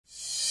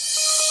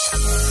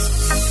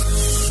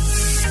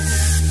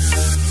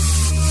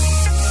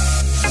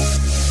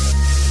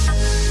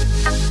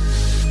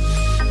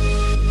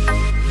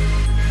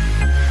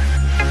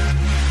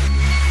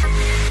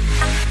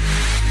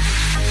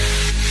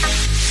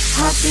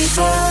Happy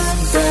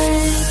birthday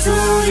to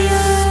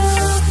you.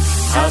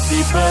 Happy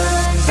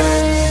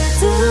birthday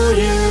to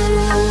you.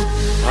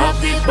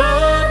 Happy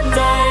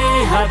birthday,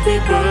 happy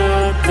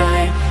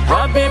birthday,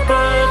 happy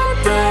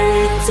birthday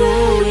to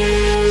you.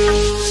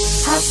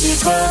 Happy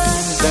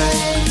birthday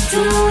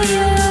to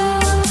you.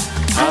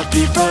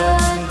 Happy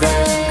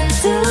birthday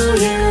to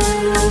you.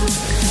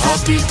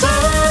 Happy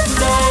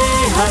birthday,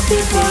 happy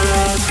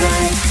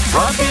birthday,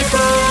 happy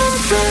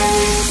birthday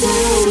to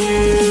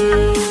you.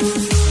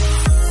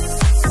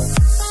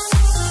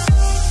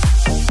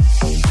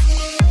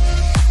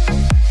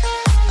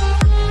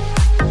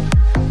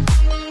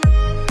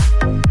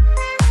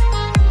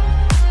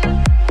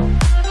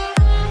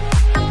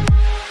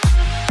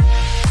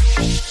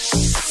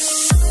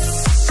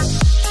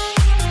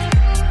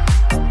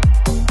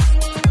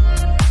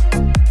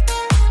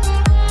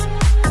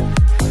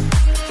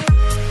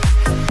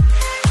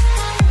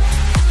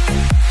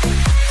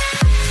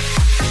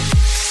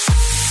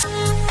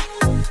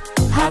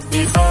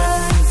 Happy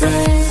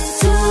birthday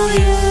to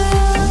you.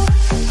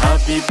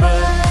 Happy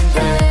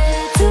birthday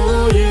to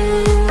you.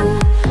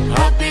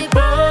 Happy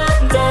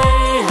birthday,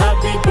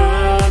 happy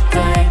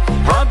birthday,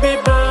 happy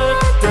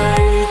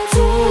birthday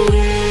to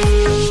you.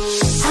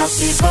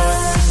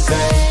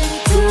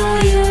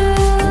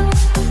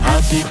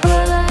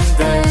 Happy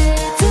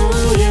birthday to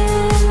you.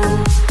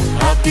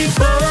 Happy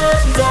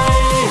birthday to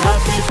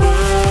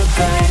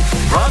you.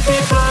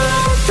 Happy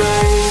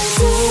birthday,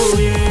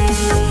 happy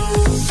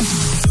birthday,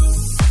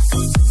 happy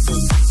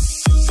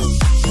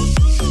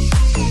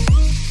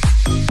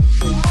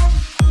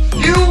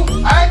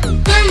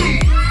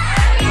birthday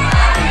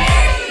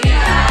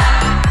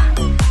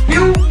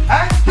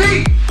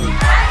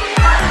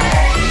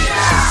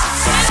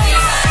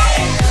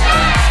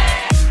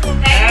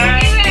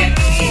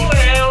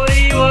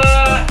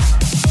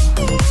to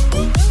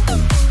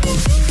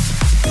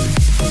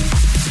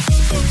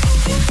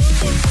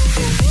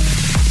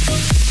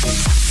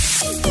you.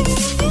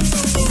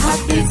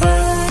 Happy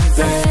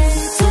birthday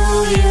to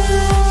you.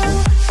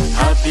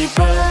 Happy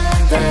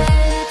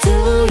birthday to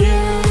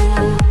you.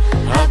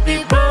 Happy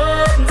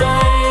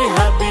birthday,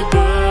 happy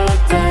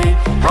birthday,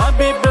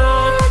 happy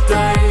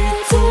birthday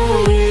to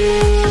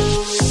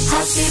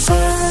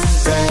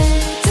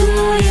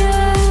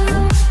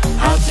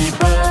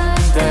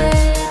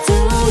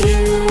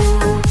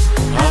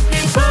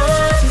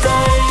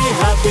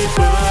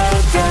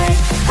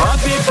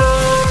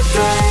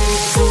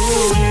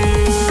you.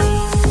 Happy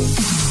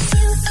birthday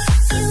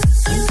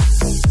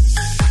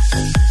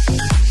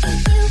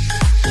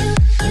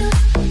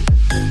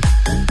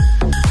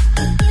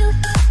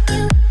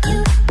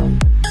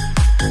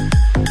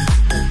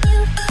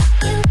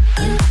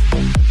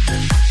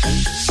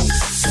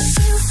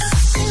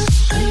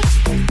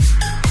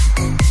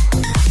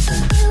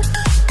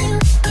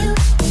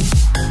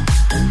to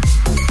you.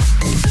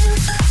 Happy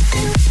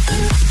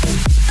birthday to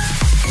you.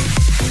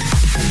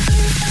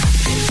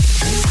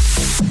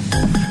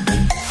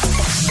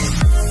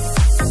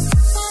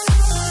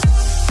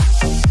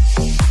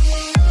 Happy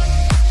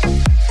birthday,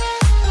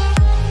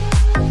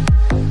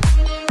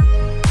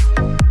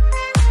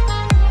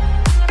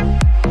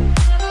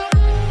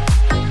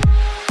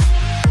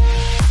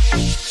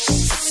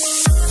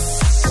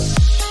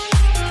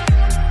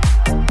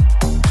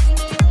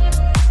 happy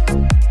birthday,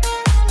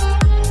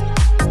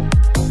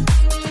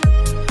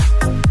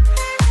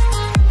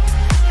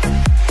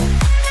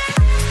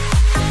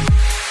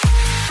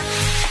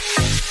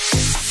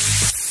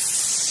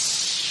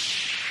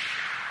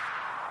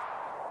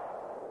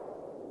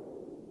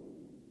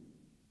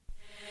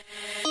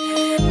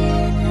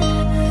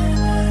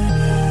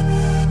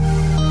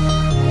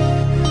 happy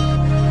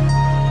birthday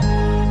to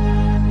you.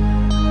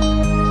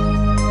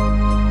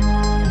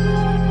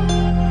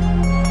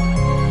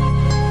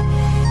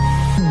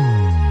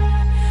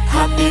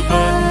 Happy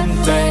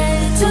birthday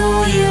to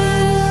you.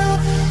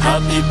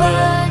 Happy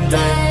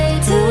birthday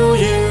to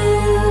you.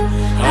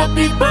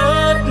 Happy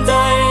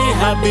birthday,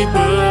 happy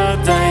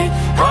birthday,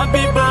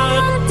 happy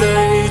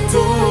birthday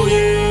to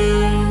you.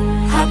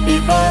 Happy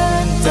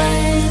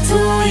birthday to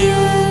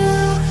you.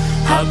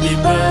 Happy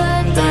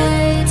birthday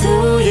to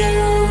you.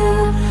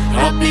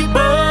 Happy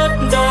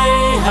birthday,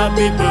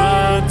 happy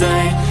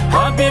birthday,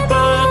 happy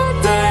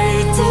birthday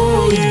to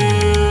you.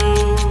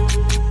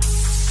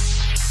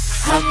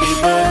 Happy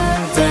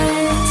birthday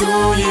to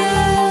you.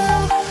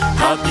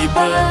 Happy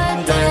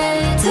birthday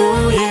to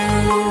you.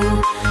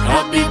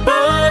 Happy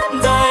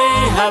birthday,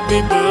 happy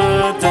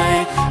birthday,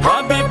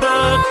 happy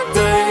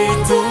birthday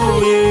to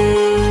you.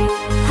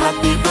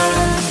 Happy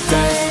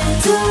birthday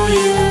to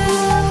you.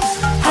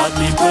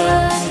 Happy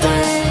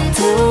birthday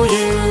to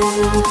you.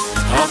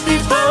 Happy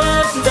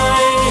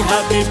birthday,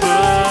 happy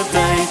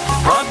birthday,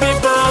 happy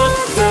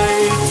birthday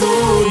to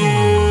you.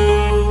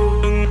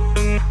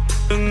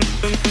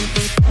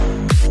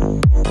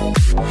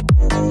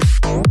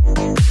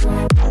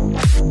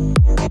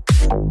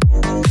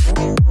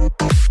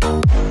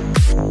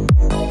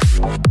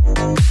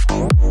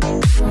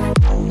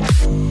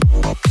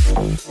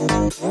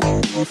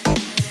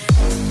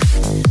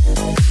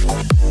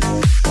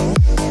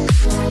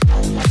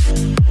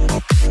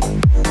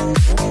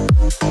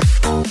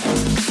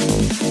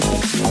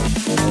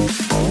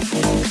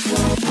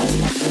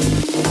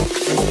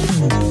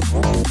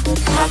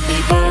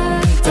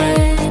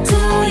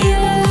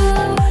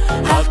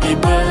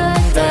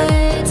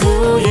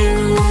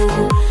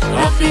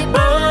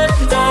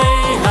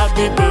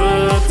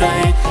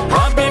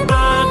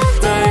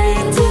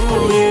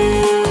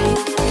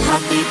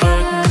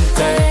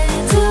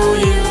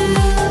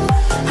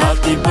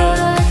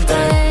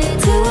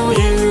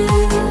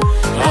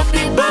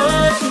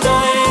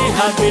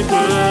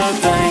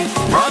 birthday